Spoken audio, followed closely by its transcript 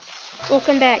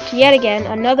Welcome back to yet again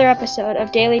another episode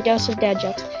of Daily Dose of Dad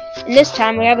Jokes. And this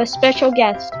time we have a special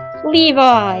guest,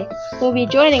 Levi, who will be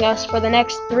joining us for the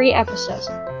next 3 episodes.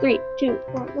 3, 2,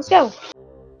 1, let's go!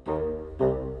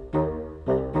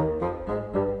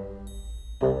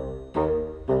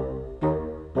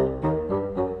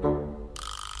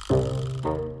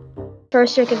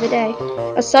 First joke of the day.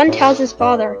 A son tells his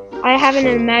father, "I have an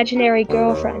imaginary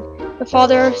girlfriend." The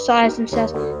father sighs and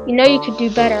says, "You know you could do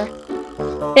better."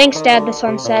 "Thanks, Dad," the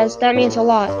son says. "That means a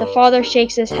lot." The father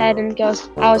shakes his head and goes,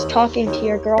 "I was talking to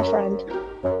your girlfriend."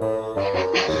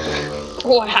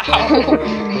 Wow.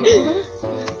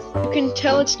 You can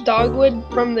tell it's dogwood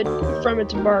from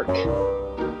its bark.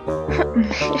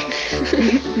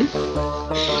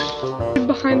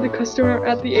 Behind the customer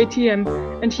at the ATM,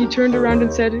 and he turned around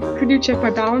and said, "Could you check my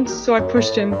balance?" So I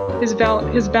pushed him. His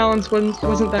balance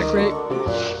wasn't that great.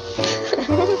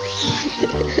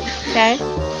 Okay.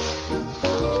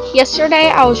 Yesterday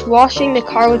I was washing the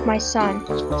car with my son.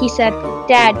 He said,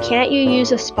 "Dad, can't you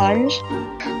use a sponge?"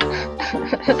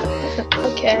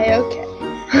 Okay.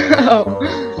 Oh.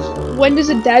 When does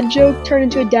a dad joke turn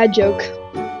into a dad joke?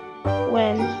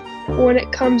 When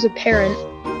it comes apparent.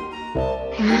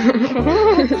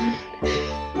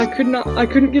 I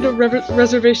couldn't get a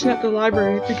reservation at the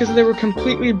library because they were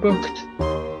completely booked.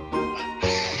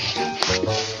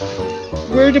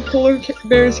 Where do polar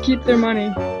bears keep their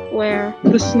money? Where?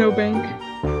 The snowbank.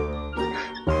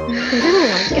 Oh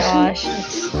my gosh.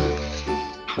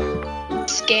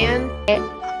 Scan.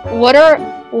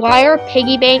 Why are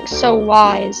piggy banks so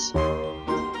wise?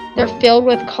 They're filled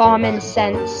with common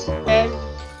sense.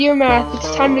 Dear Math,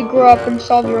 it's time to grow up and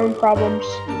solve your own problems.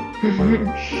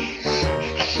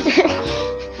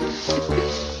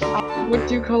 What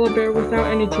do you call a bear without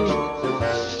any teeth?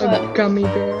 A gummy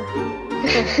bear.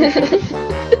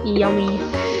 Yummy.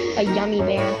 A yummy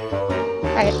bear.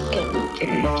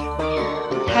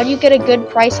 How do you get a good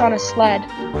price on a sled?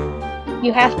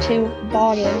 You have to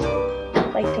bargain.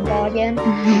 Like toboggan?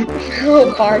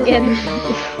 Bargain.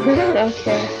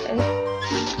 Okay.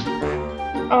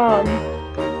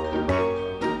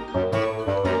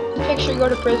 Picture go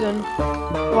to prison.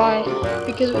 Why?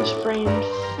 Because it was framed.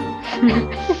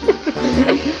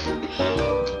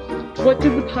 What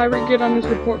did the pirate get on his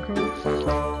report card?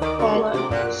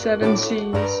 What? 7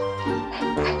 C's.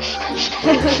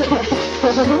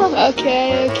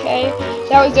 Okay.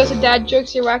 That was Dose of Dad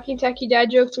Jokes, your wacky tacky dad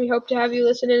jokes. We hope to have you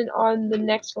listen in on the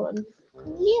next one.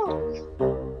 Yeah.